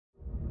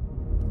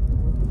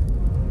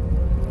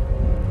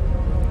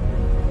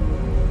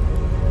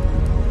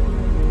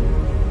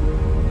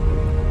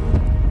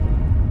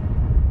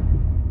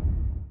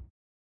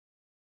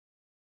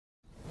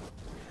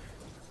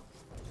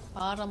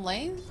Bottom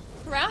lane,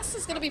 Harass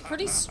is going to be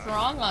pretty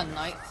strong on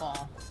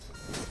Nightfall.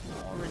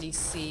 You already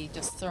see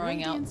just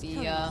throwing out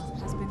the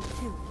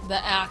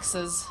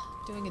axes,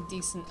 doing a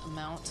decent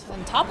amount.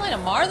 And top lane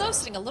Amar though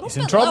sitting a little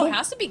bit low,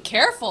 has to be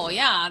careful.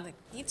 Yeah,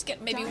 needs to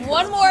get maybe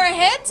one more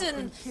hit,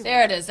 and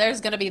there it is. There's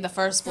going to be the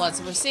first blood.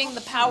 So we're seeing the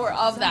power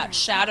of that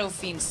Shadow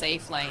Fiend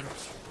safe lane.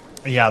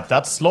 Yeah,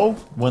 that's slow.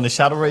 When the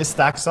Shadow Ray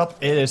stacks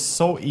up, it is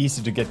so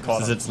easy to get caught.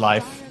 This is its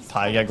life.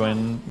 Taiga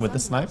going with the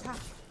snipe.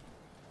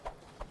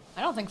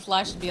 I don't think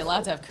Fly should be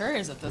allowed to have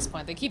couriers at this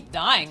point. They keep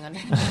dying.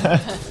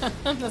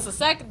 This is the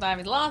second time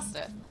he lost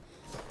it.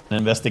 An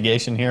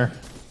investigation here.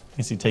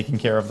 Is he taking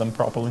care of them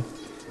properly?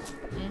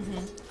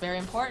 Very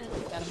important.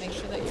 Gotta make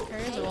sure that your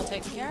couriers are well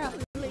taken care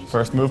of.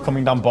 First move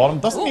coming down bottom.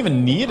 Doesn't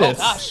even need it.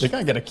 Gosh. They're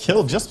gonna get a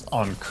kill just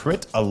on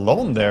crit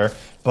alone there.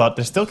 But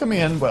they're still coming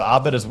in with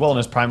Abed as well in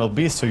his Primal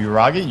Beast. So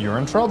Yuragi, you're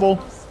in trouble.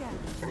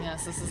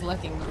 Yes, this is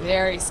looking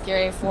very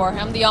scary for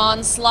him. The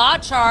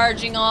onslaught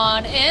charging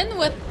on in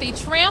with the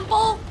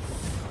trample.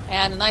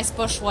 And a nice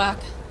bushwhack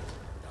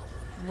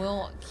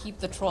will keep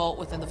the troll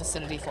within the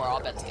vicinity for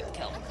Abed to get the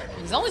kill.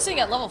 He's only sitting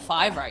at level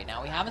 5 right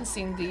now. We haven't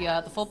seen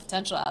the full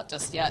potential out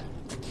just yet.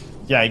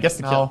 Yeah, he gets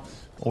the kill.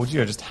 OG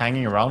are just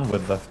hanging around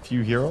with a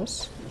few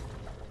heroes.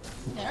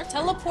 They're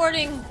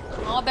teleporting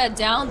Abed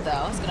down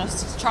though. He's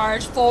gonna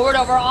charge forward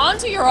over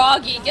onto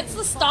Yuragi. Gets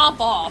the stomp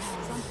off.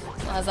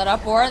 Has that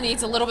upward,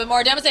 needs a little bit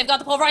more damage. They've got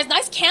the pulverize.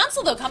 Nice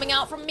cancel though coming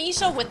out from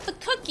Misha with the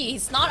cookie.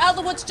 He's not out of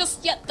the woods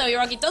just yet though.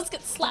 Yuragi does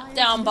get slapped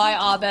down by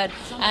Abed.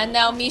 And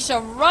now Misha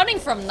running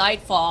from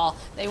Nightfall.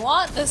 They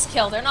want this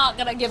kill. They're not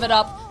gonna give it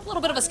up. A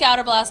little bit of a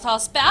scatter blast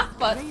toss back,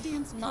 but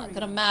not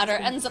gonna matter.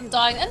 Ends up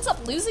dying. Ends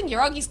up losing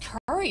Yuragi's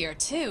courier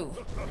too.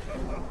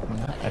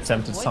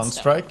 Attempted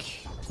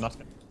Sunstrike. Not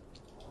gonna...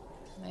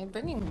 They're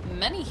bringing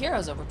many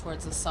heroes over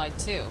towards this side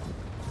too.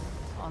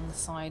 On the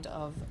side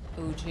of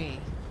OG.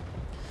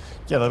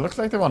 Yeah, they look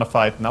like they want to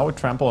fight. Now with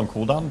Trample on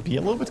cooldown, be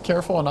a little bit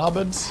careful on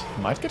Abed.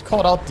 Might get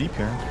caught out deep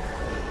here.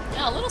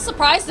 Yeah, a little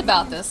surprised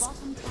about this.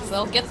 So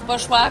they'll get the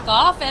bushwhack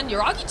off, and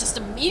Yuragi just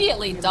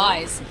immediately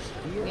dies.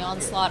 The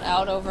onslaught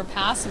out over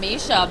past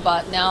Misha,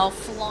 but now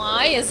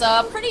Fly is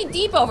pretty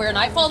deep over here.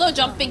 Nightfall, though,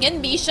 jumping in.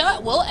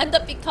 Misha will end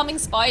up becoming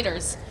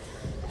spiders.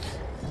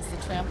 As the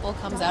trample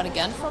comes out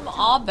again from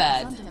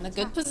Abed. In a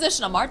good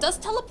position. Amar does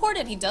teleport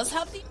in. He does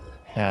have the...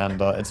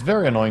 And it's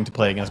very annoying to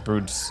play against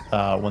Broods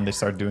when they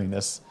start doing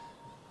this.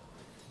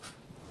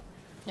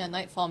 Yeah,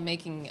 Nightfall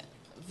making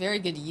very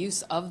good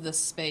use of the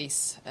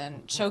space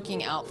and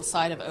choking out the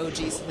side of OG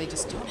so they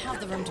just don't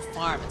have the room to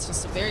farm. It's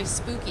just a very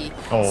spooky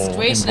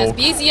situation as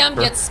BZM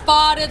gets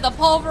spotted. The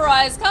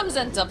pulverize comes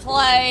into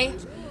play.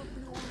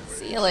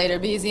 See you later,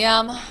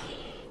 BZM.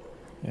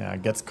 Yeah,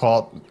 gets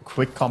caught.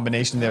 Quick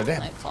combination there.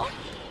 Damn. Nightfall.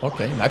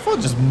 Okay, Nightfall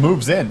just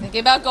moves in.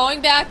 Thinking about going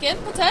back in,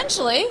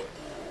 potentially.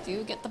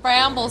 Do get the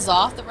brambles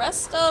off. The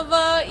rest of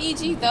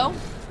EG, though,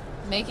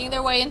 making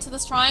their way into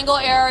this triangle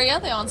area.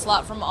 The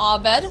onslaught from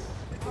Abed.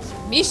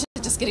 Misha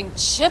just getting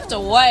chipped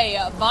away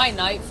by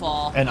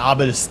Nightfall. And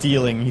Abed is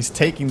stealing. He's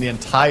taking the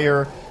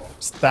entire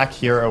stack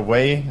here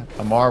away.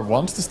 Amar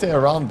wants to stay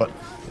around, but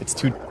it's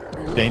too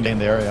dangerous in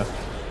the area.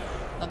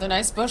 Another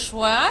nice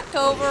bushwhack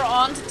over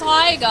onto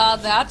Taiga.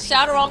 That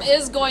Shadow Realm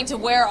is going to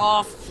wear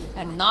off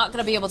and not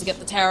going to be able to get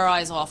the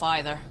Terrorize off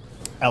either.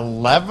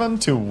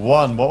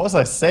 11-1. What was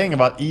I saying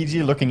about EG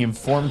looking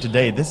informed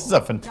today? This is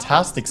a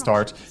fantastic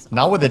start.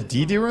 Now with the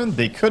DD rune,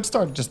 they could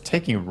start just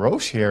taking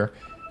Roche here.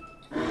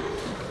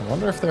 I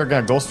wonder if they're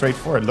gonna go straight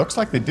for it. Looks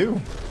like they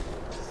do.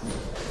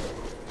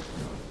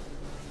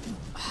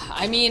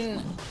 I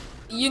mean,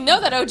 you know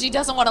that OG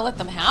doesn't want to let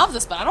them have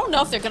this, but I don't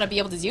know if they're gonna be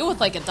able to deal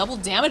with like a double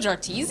damage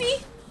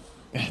Arteezy.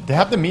 They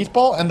have the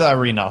meatball and the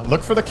arena.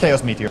 Look for the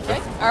Chaos Meteor. Okay.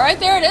 Alright,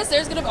 there it is.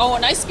 There's gonna be, oh, a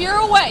nice spear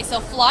away. So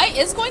Fly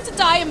is going to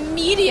die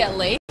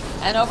immediately.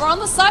 And over on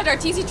the side,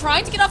 Arteezy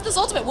trying to get off this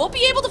ultimate. Won't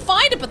be able to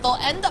find it, but they'll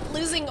end up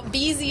losing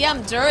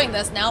BZM during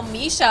this. Now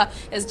Misha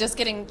is just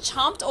getting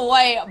chomped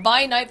away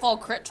by Nightfall.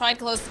 Crit trying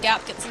to close the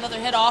gap, gets another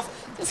hit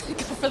off. Just go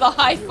for the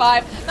high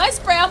five. Nice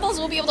brambles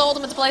will be able to hold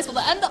him into place, but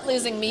they'll end up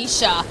losing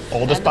Misha.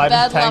 All the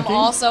Bedlam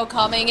also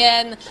coming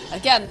in.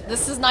 Again,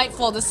 this is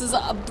Nightfall. This is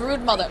a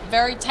Brood Mother.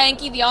 Very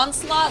tanky. The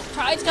onslaught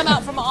tried to come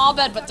out from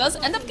Abed, but does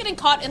end up getting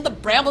caught in the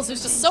brambles.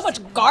 There's just so much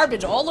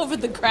garbage all over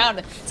the ground.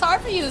 It's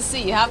hard for you to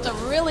see. You have to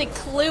really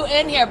clue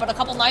in here, but a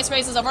couple nice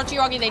races over to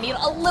Yuragi. They need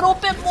a little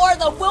bit more,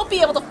 though. We'll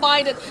be able to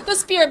find it. The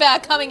spear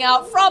back coming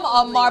out from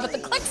Amar, but the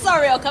click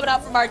Sario coming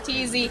out from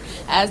Arteezy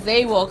as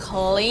they will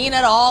clean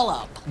it all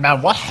up.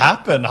 Man, what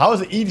happened? How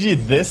is EG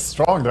this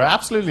strong? They're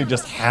absolutely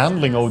just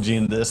handling OG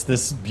in this.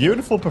 This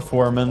beautiful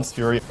performance.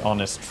 Fury on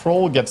his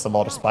troll gets a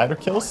lot of spider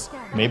kills.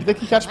 Maybe they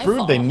can catch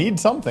Brood. They need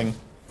something.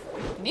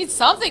 Need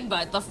something,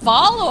 but the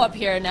follow-up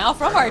here now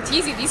from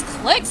Arteezy. These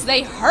clicks,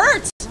 they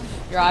hurt.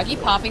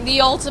 Yuragi popping the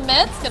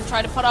ultimate. Gonna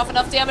try to put off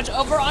enough damage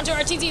over onto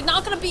RTZ.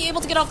 Not gonna be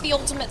able to get off the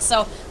ultimate,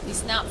 so the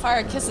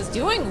Snapfire Kiss is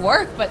doing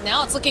work, but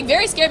now it's looking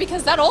very scary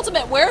because that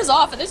ultimate wears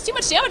off and there's too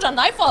much damage on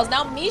Nightfalls.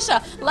 Now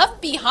Misha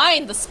left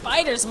behind, the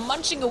spiders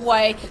munching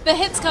away, the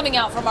hits coming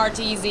out from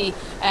RTZ,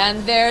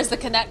 and there's the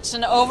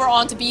connection over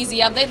onto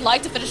BZM. They'd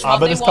like to finish off.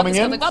 They want this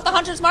kill. They got the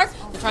Hunter's Mark.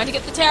 They're trying to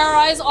get the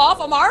Terrorize off.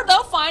 Amar,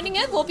 though, finding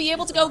it, will be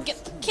able to go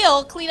get the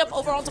kill, clean up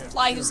over onto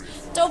Fly, who's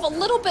dove a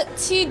little bit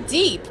too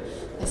deep.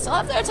 They still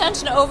have their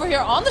attention over here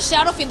on the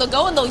Shadow Fiend. They'll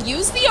go and they'll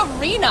use the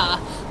arena.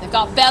 They've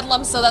got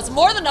Bedlam, so that's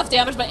more than enough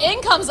damage, but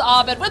in comes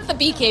Abed with the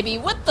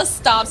BKB, with the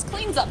stops,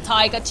 cleans up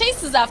Taiga,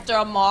 chases after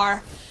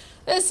Amar.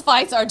 These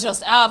fights are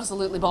just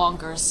absolutely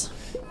bonkers.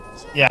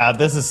 Yeah,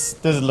 this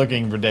is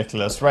looking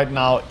ridiculous. Right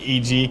now,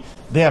 EG,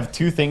 they have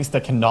two things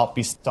that cannot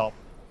be stopped.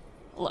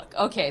 Look,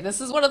 okay, this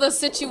is one of those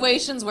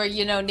situations where,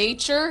 you know,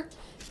 nature,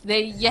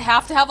 you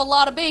have to have a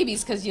lot of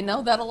babies, because you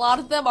know that a lot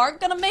of them aren't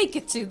going to make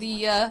it to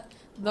the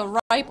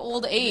ripe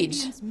old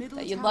age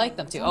that you'd like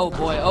them to. Oh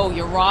boy, oh,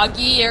 Yuragi,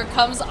 here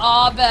comes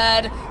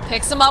Abed.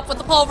 Picks him up with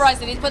the Pulverize.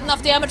 They need to put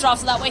enough damage off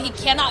so that way he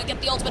cannot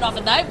get the ultimate off,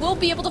 and Knight will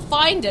be able to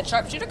find it.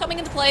 Sharpshooter coming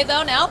into play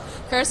though now.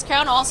 Curse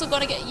Crown also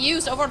going to get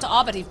used over onto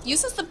Abed. He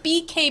uses the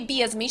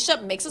BKB as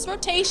Misha makes his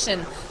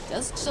rotation.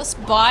 Does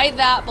just buy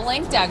that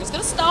Blink Dagger. He's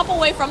going to stomp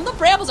away from the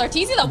Brambles.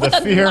 Arteezy though with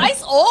a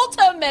nice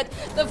ultimate.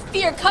 The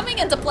Fear coming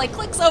into play.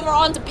 Clicks over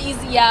onto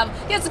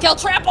BZM. Gets the kill.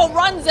 Trample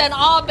runs in.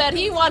 Abed,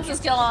 he wants his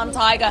kill on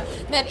Taiga.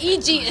 Man,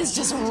 EG is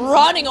just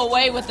running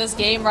away with this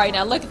game right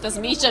now. Look at this,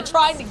 Misha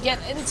trying to get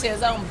into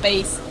his own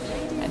base,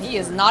 and he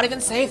is not even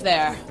safe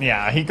there.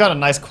 Yeah, he got a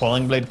nice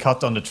Quelling Blade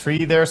cut on the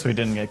tree there, so he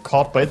didn't get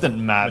caught, but it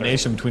didn't matter. The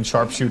combination between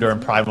Sharpshooter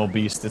and Primal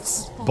Beast,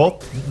 it's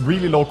both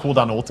really low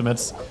cooldown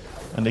ultimates,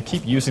 and they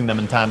keep using them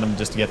in tandem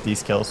just to get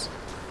these kills.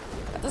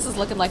 This is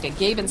looking like a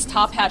Gaimin's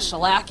top hat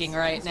shellacking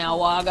right now,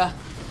 Waga.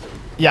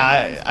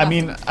 Yeah, I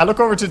mean, I look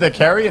over to the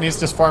carry, and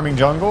he's just farming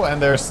jungle,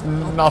 and there's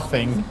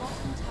nothing.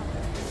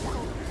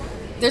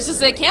 There's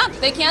just, they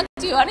can't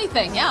do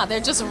anything. Yeah,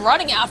 they're just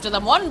running after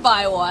them one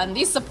by one.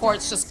 These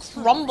supports just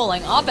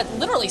crumbling up and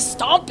literally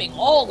stomping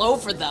all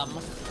over them.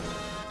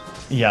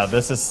 Yeah,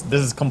 this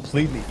is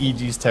completely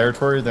EG's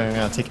territory. They're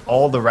gonna take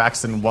all the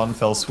racks in one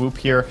fell swoop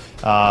here.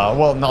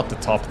 Well, not the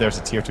top. There's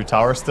a tier 2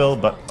 tower still,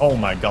 but oh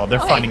my god,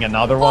 they're finding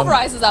another one.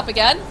 Pulverize is up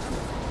again.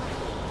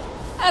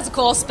 That's a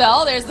cool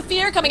spell. There's the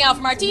Fear coming out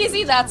from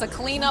Arteezy. That's a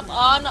cleanup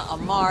on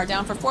Amar,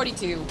 down for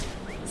 42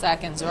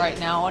 seconds right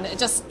now, and it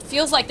just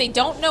feels like they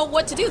don't know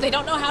what to do. They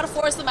don't know how to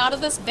force them out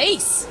of this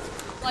base.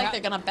 Like they're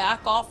gonna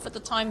back off for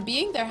the time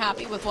being. They're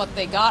happy with what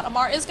they got.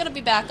 Amar is gonna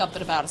be back up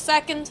in about a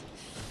second.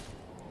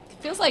 It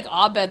feels like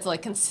Abed's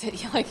like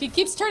he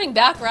keeps turning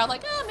back around,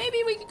 like, maybe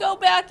we could go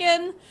back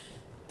in.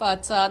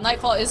 But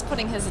Nightfall is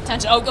putting his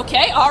attention. Oh,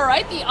 okay, all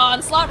right, the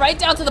onslaught right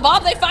down to the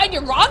bomb. They find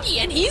Yuragi,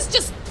 and he's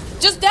just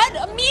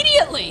dead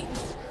immediately.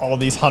 All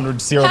these 100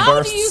 zero bursts.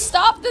 How do you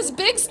stop this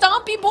big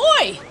stompy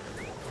boy?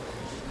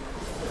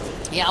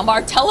 Yeah,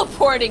 Amar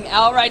teleporting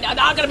out right now.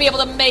 Not going to be able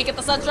to make it.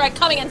 The Sunstrike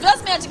coming in.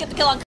 Just managed to get the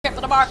kill on Crypt,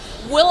 but Amar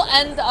will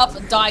end up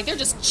dying. They're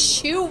just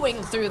chewing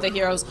through the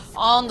heroes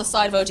on the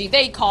side of OG.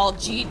 They call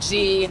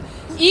GG.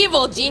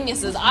 Evil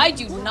geniuses. I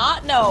do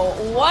not know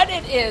what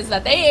it is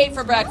that they ate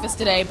for breakfast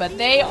today, but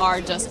they are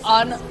just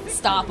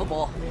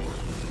unstoppable.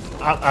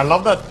 I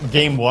love that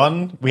game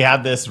one, we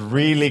had this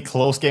really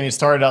close game. It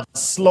started out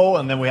slow,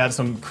 and then we had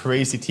some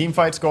crazy team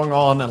fights going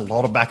on and a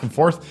lot of back and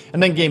forth.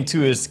 And then game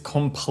two is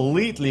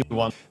completely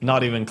one,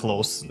 not even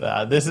close.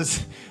 This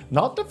is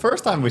not the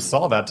first time we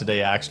saw that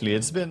today, actually.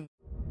 It's been